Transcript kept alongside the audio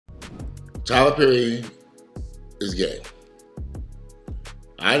Tyler Perry is gay.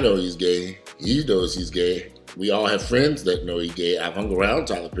 I know he's gay. He knows he's gay. We all have friends that know he's gay. I've hung around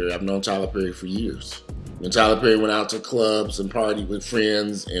Tyler Perry. I've known Tyler Perry for years. When Tyler Perry went out to clubs and partied with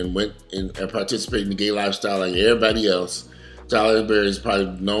friends and went and participated in the gay lifestyle like everybody else, Tyler Perry's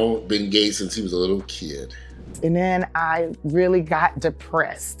probably been gay since he was a little kid. And then I really got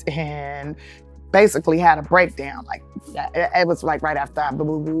depressed and basically had a breakdown. Like, it was like right after I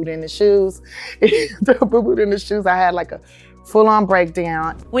boo-booed in the shoes. Boo-booed in the shoes, I had like a full-on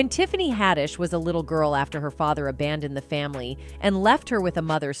breakdown. When Tiffany Haddish was a little girl after her father abandoned the family and left her with a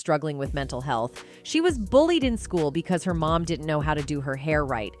mother struggling with mental health, she was bullied in school because her mom didn't know how to do her hair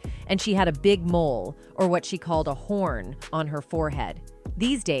right, and she had a big mole, or what she called a horn, on her forehead.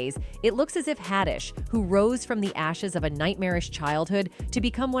 These days, it looks as if Haddish, who rose from the ashes of a nightmarish childhood to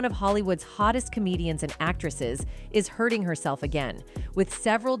become one of Hollywood's hottest comedians and actresses, is hurting herself again, with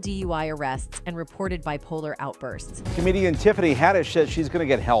several DUI arrests and reported bipolar outbursts. Comedian Tiffany Haddish says she's going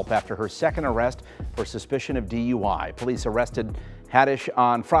to get help after her second arrest for suspicion of DUI. Police arrested Haddish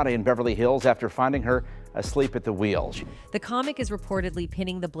on Friday in Beverly Hills after finding her asleep at the wheel. The comic is reportedly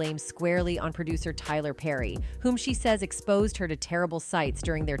pinning the blame squarely on producer TylerPerry, whom she says exposed her to terrible sights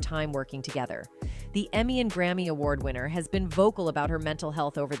during their time working together. The Emmy and Grammy Award winner has been vocal about her mental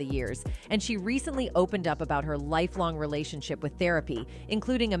health over the years, and she recently opened up about her lifelong relationship with therapy,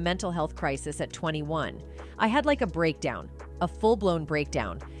 including a mental health crisis at 21. "I had like a breakdown, a full-blown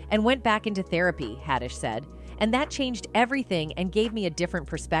breakdown, and went back into therapy," Haddish said. "And that changed everything and gave me a different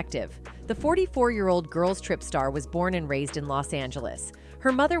perspective." The 44-year-old Girls Trip star was born and raised in Los Angeles.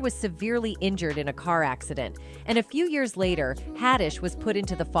 Her mother was severely injured in a car accident, and a few years later, Haddish was put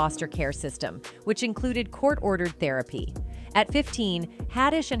into the foster care system, which included court-ordered therapy. At 15,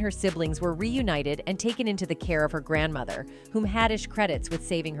 Haddish and her siblings were reunited and taken into the care of her grandmother, whom Haddish credits with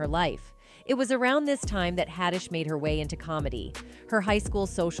saving her life. It was around this time that Haddish made her way into comedy. Her high school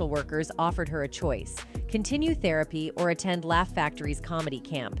social workers offered her a choice: continue therapy or attend Laugh Factory's comedy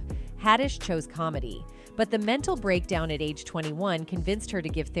camp. Haddish chose comedy, but the mental breakdown at age 21 convinced her to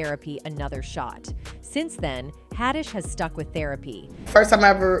give therapy another shot. Since then, Haddish has stuck with therapy. First time I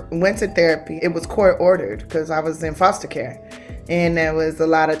ever went to therapy, it was court-ordered because I was in foster care, and there was a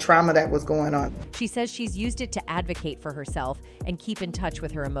lot of trauma that was going on. She says she's used it to advocate for herself and keep in touch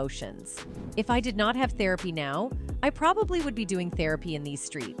with her emotions. "If I did not have therapy now, I probably would be doing therapy in these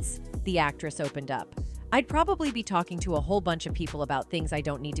streets," the actress opened up. "I'd probably be talking to a whole bunch of people about things I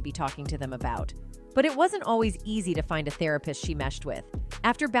don't need to be talking to them about." But it wasn't always easy to find a therapist she meshed with.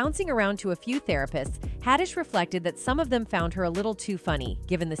 After bouncing around to a few therapists, Haddish reflected that some of them found her a little too funny,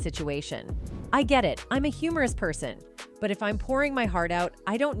 given the situation. "I get it, I'm a humorous person. But if I'm pouring my heart out,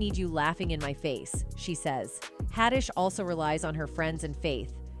 I don't need you laughing in my face," she says. Haddish also relies on her friends and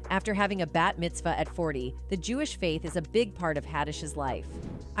faith. After having a bat mitzvah at 40, the Jewish faith is a big part of Haddish's life.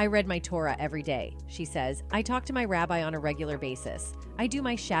 "I read my Torah every day," she says. "I talk to my rabbi on a regular basis. I do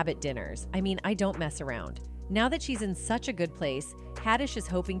my Shabbat dinners. I don't mess around." Now that she's in such a good place, Haddish is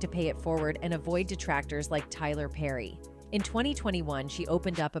hoping to pay it forward and avoid detractors like Tyler-Perry. In 2021, she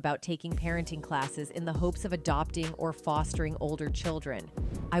opened up about taking parenting classes in the hopes of adopting or fostering older children.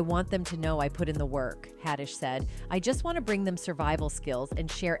 "I want them to know I put in the work," Haddish said. "I just want to bring them survival skills and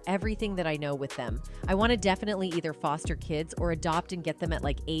share everything that I know with them. I want to definitely either foster kids or adopt and get them at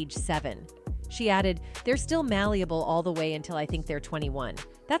like age 7. She added, "They're still malleable all the way until I think they're 21.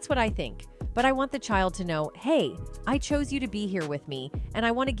 That's what I think. But I want the child to know, hey, I chose you to be here with me, and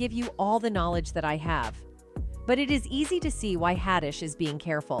I want to give you all the knowledge that I have." But it is easy to see why Haddish is being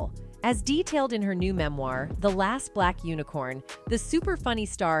careful. As detailed in her new memoir, The Last Black Unicorn, the super funny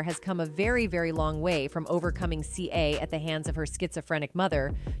star has come a very, very long way from overcoming CA at the hands of her schizophrenic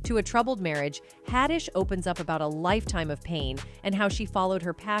mother to a troubled marriage. Haddish opens up about a lifetime of pain and how she followed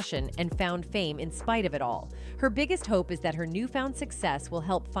her passion and found fame in spite of it all. Her biggest hope is that her newfound success will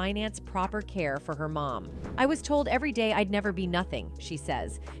help finance proper care for her mom. "I was told every day I'd never be nothing," she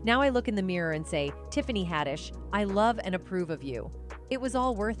says. "Now I look in the mirror and say, Tiffany Haddish, I love and approve of you. It was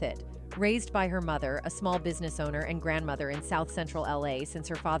all worth it." Raised by her mother, a small business owner and grandmother in South Central LA since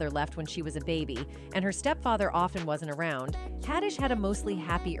her father left when she was a baby, and her stepfather often wasn't around, Haddish had a mostly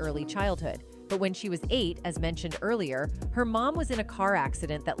happy early childhood. But when she was 8, as mentioned earlier, her mom was in a car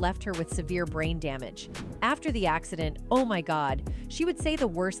accident that left her with severe brain damage. After the accident, oh my God, she would say the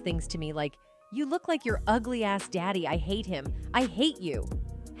worst things to me like, "You look like your ugly-ass daddy, I hate him, I hate you,"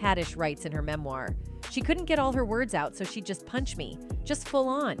 Haddish writes in her memoir. "She couldn't get all her words out, so she'd just punch me, just full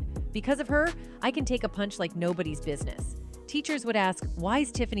on. Because of her, I can take a punch like nobody's business. Teachers would ask,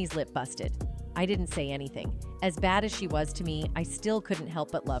 why's Tiffany's lip busted? I didn't say anything. As bad as she was to me, I still couldn't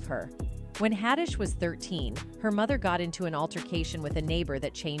help but love her." When Haddish was 13, her mother got into an altercation with a neighbor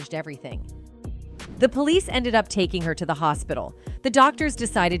that changed everything. The police ended up taking her to the hospital. The doctors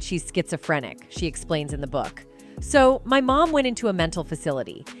decided she's schizophrenic, she explains in the book. So, my mom went into a mental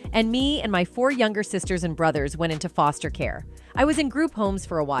facility, and me and my 4 younger sisters and brothers went into foster care. I was in group homes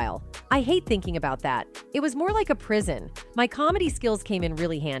for a while. I hate thinking about that. It was more like a prison. My comedy skills came in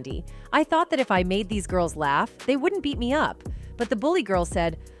really handy. I thought that if I made these girls laugh, they wouldn't beat me up. But the bully girl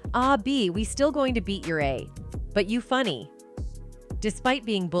said, "Ah, B, we still going to beat your A. But you funny." Despite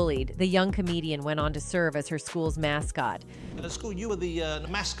being bullied, the young comedian went on to serve as her school's mascot. At school, you were the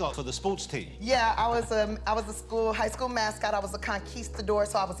mascot for the sports team. Yeah, I was a high school mascot. I was a conquistador,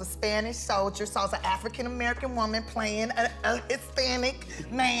 so I was a Spanish soldier. So I was an African-American woman playing a Hispanic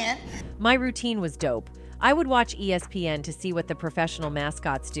man. My routine was dope. I would watch ESPN to see what the professional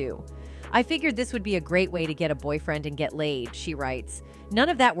mascots do. I figured this would be a great way to get a boyfriend and get laid, she writes. None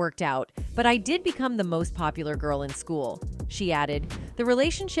of that worked out, but I did become the most popular girl in school. She added, the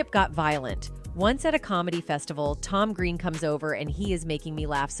relationship got violent. Once at a comedy festival, Tom Green comes over and he is making me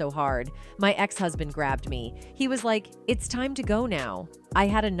laugh so hard. My ex-husband grabbed me. He was like, "It's time to go now." I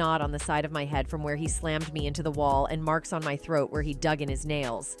had a knot on the side of my head from where he slammed me into the wall and marks on my throat where he dug in his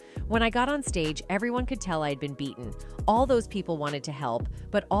nails. When I got on stage, everyone could tell I had been beaten. All those people wanted to help,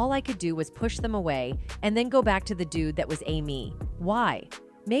 but all I could do was push them away and then go back to the dude that was me. Why?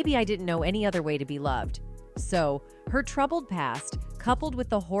 Maybe I didn't know any other way to be loved. So, her troubled past, coupled with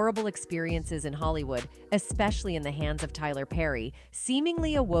the horrible experiences in Hollywood, especially in the hands of TylerPerry,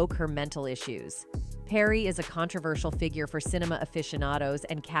 seemingly awoke her mental issues. Perry is a controversial figure for cinema aficionados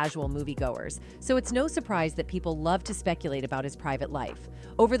and casual moviegoers, so it's no surprise that people love to speculate about his private life.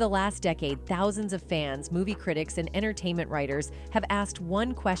 Over the last decade, thousands of fans, movie critics, and entertainment writers have asked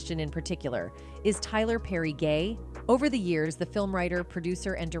one question in particular: is TylerPerry gay? Over the years, the film writer,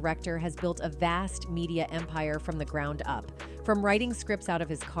 producer, and director has built a vast media empire from the ground up. From writing scripts out of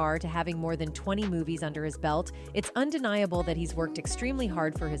his car to having more than 20 movies under his belt, it's undeniable that he's worked extremely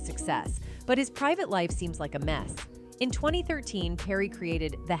hard for his success, but his private life seems like a mess. In 2013, Perry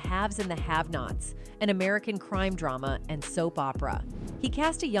created The Haves and the Have-Nots, an American crime drama and soap opera. He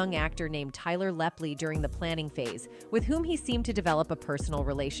cast a young actor named Tyler Lepley during the planning phase, with whom he seemed to develop a personal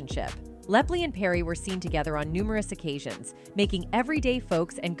relationship. Lepley and Perry were seen together on numerous occasions, making everyday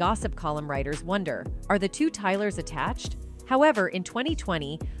folks and gossip column writers wonder, are the two Tylers attached? However, in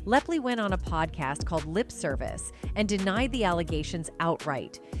 2020, Lepley went on a podcast called Lip Service and denied the allegations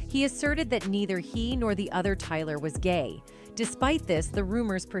outright. He asserted that neither he nor the other Tyler was gay. Despite this, the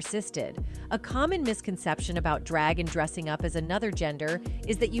rumors persisted. A common misconception about drag and dressing up as another gender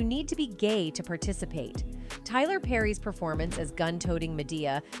is that you need to be gay to participate. TylerPerry's performance as gun-toting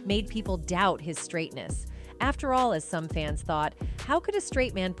Medea made people doubt his straightness. After all, as some fans thought, how could a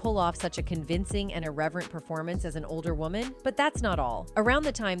straight man pull off such a convincing and irreverent performance as an older woman? But that's not all. Around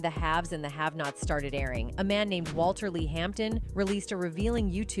the time The Haves and the Have-Nots started airing, a man named Walter Lee Hampton released a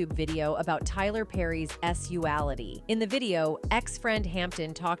revealing YouTube video about TylerPerry's sexuality. In the video, ex-friend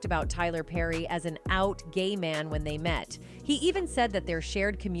Hampton talked about TylerPerry as an out gay man when they met. He even said that their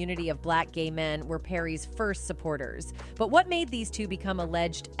shared community of black gay men were Perry's first supporters. But what made these two become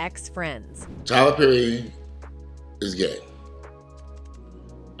alleged ex-friends? TylerPerry is gay.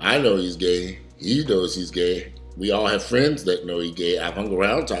 I know he's gay. He knows he's gay. We all have friends that know he's gay. I've hung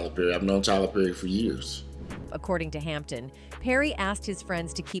around TylerPerry. I've known TylerPerry for years. According to Hampton, Perry asked his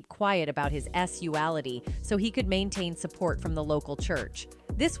friends to keep quiet about his sexuality so he could maintain support from the local church.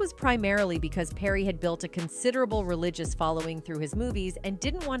 This was primarily because Perry had built a considerable religious following through his movies and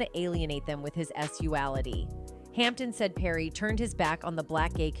didn't want to alienate them with his sexuality. Hampton said Perry turned his back on the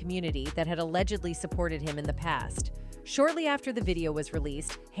black gay community that had allegedly supported him in the past. Shortly after the video was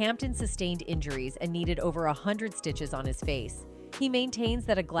released, Hampton sustained injuries and needed over 100 stitches on his face. He maintains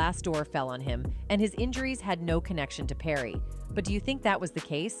that a glass door fell on him, and his injuries had no connection to Perry. But do you think that was the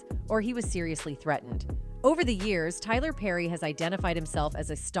case, or he was seriously threatened? Over the years, TylerPerry has identified himself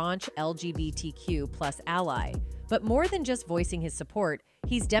as a staunch LGBTQ+ ally. But more than just voicing his support,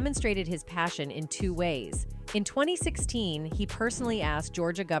 he's demonstrated his passion in two ways. In 2016, he personally asked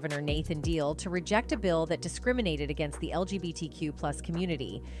Georgia Governor Nathan Deal to reject a bill that discriminated against the LGBTQ+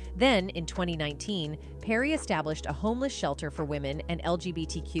 community. Then, in 2019, Perry established a homeless shelter for women and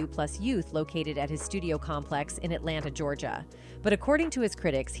LGBTQ+ youth located at his studio complex in Atlanta, Georgia. But according to his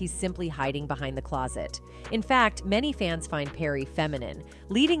critics, he's simply hiding behind the closet. In fact, many fans find Perry feminine,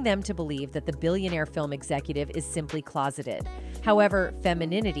 leading them to believe that the billionaire film executive is simply closeted. However,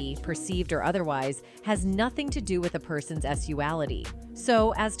 femininity, perceived or otherwise, has nothing to do with a person's sexuality.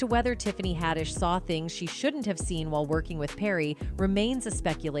 So, as to whether Tiffany Haddish saw things she shouldn't have seen while working with Perry remains a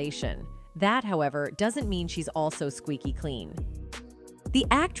speculation. That, however, doesn't mean she's also squeaky clean. The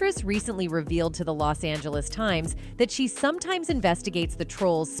actress recently revealed to the Los Angeles Times that she sometimes investigates the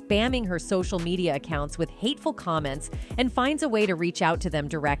trolls spamming her social media accounts with hateful comments and finds a way to reach out to them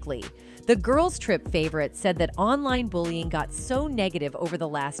directly. The Girls Trip favorite said that online bullying got so negative over the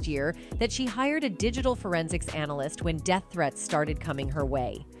last year that she hired a digital forensics analyst when death threats started coming her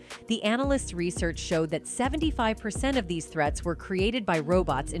way. The analyst's research showed that 75% of these threats were created by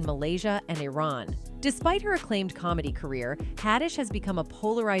robots in Malaysia and Iran. Despite her acclaimed comedy career, Haddish has become a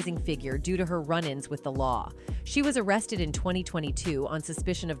polarizing figure due to her run-ins with the law. She was arrested in 2022 on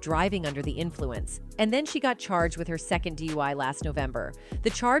suspicion of driving under the influence, and then she got charged with her second DUI last November.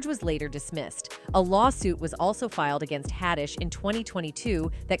 The charge was later dismissed. A lawsuit was also filed against Haddish in 2022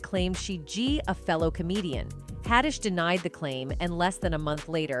 that claimed she a fellow comedian. Haddish denied the claim, and less than a month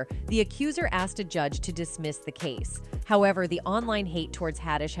later, the accuser asked a judge to dismiss the case. However, the online hate towards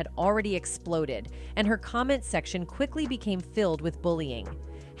Haddish had already exploded, and her comment section quickly became filled with bullying.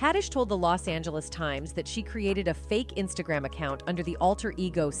 Haddish told the Los Angeles Times that she created a fake Instagram account under the alter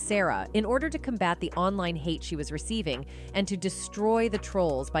ego Sarah in order to combat the online hate she was receiving and to destroy the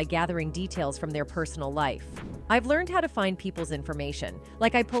trolls by gathering details from their personal life. I've learned how to find people's information,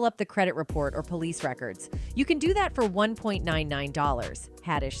 like I pull up the credit report or police records. You can do that for $1.99,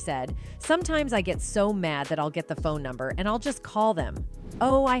 Haddish said. Sometimes I get so mad that I'll get the phone number and I'll just call them.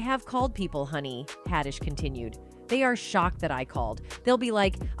 Oh, I have called people, honey, Haddish continued. They are shocked that I called. They'll be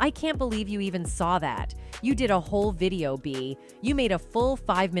like, I can't believe you even saw that. You did a whole video, B. You made a full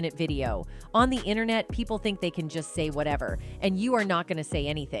 5-minute video. On the internet, people think they can just say whatever, and you are not going to say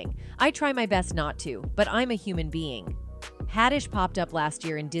anything. I try my best not to, but I'm a human being. Haddish popped up last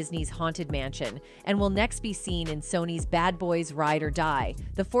year in Disney's Haunted Mansion and will next be seen in Sony's Bad Boys Ride or Die,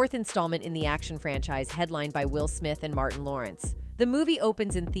 the 4th installment in the action franchise headlined by Will Smith and Martin Lawrence. The movie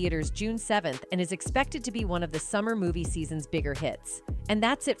opens in theaters June 7th and is expected to be one of the summer movie season's bigger hits. And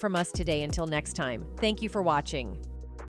that's it from us today. Until next time, thank you for watching.